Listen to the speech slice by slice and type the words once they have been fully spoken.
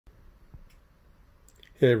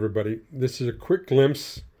Hey everybody, this is a quick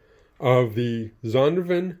glimpse of the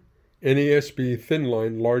Zondervan NASB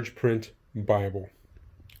Thinline Large Print Bible.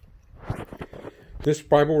 This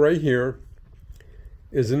Bible right here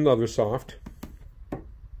is in Leathersoft,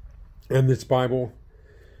 and this Bible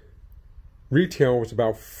retail was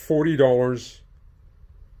about $40,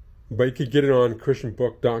 but you could get it on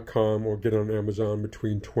christianbook.com or get it on Amazon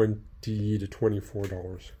between $20 to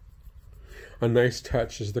 $24. A nice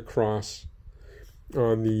touch is the cross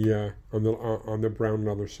on the brown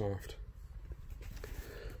Leathersoft.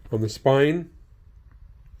 On the spine,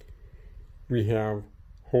 we have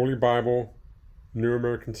Holy Bible, New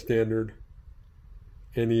American Standard,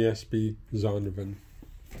 NASB Zondervan.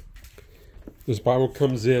 This Bible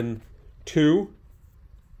comes in two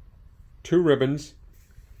ribbons.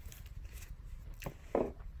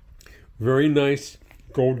 Very nice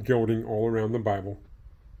gold gilding all around the Bible.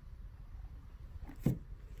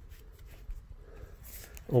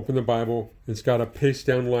 Open the Bible. It's got a paste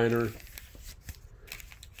down liner,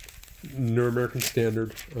 New American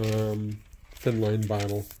Standard, thin line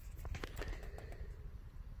Bible.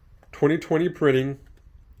 2020 printing,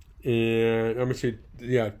 and I'm gonna say,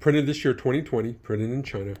 yeah, printed this year, 2020, printed in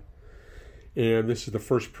China, and this is the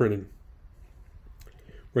first printing.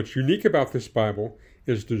 What's unique about this Bible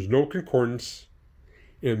is there's no concordance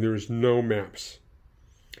and there's no maps.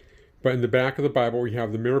 But in the back of the Bible, we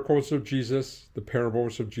have the miracles of Jesus, the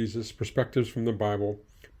parables of Jesus, perspectives from the Bible,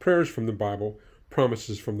 prayers from the Bible,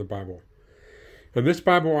 promises from the Bible. And this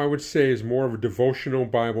Bible, I would say, is more of a devotional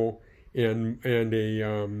Bible and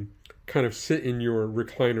a kind of sit in your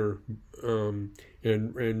recliner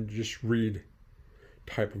and just read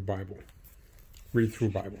type of Bible, read through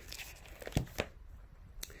Bible.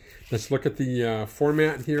 Let's look at the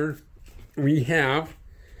format here. We have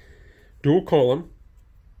dual column,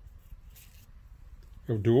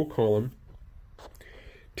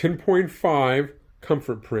 10.5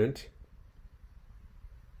 comfort print,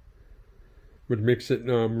 which makes it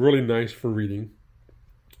really nice for reading.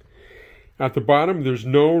 At the bottom, there's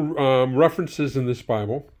no references in this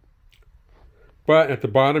Bible, but at the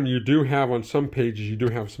bottom you do have, on some pages, you do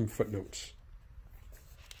have some footnotes.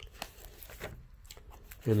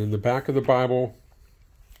 And in the back of the Bible,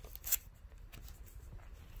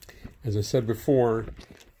 as I said before,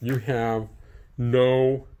 you have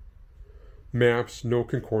no maps, no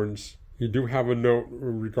concordance. You do have a note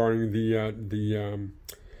regarding the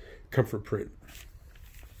comfort print.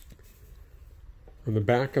 On the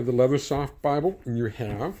back of the Leathersoft Bible, you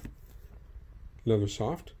have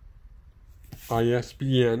Leathersoft,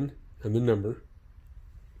 ISBN, and the number.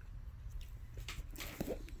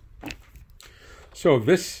 So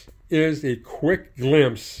this is a quick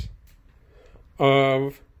glimpse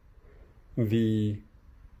of the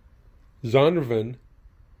Zondervan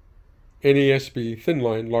NASB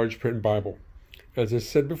Thinline Large Print Bible. As I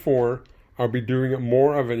said before, I'll be doing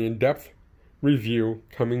more of an in-depth review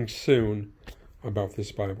coming soon about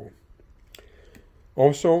this Bible.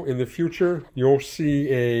 Also, in the future, you'll see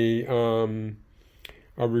a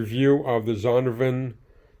review of the Zondervan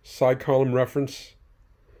side column reference,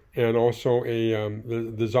 and also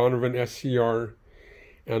the Zondervan SCR,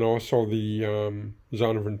 and also the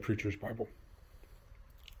Zondervan Preacher's Bible.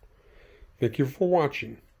 Thank you for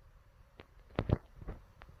watching.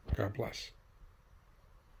 God bless.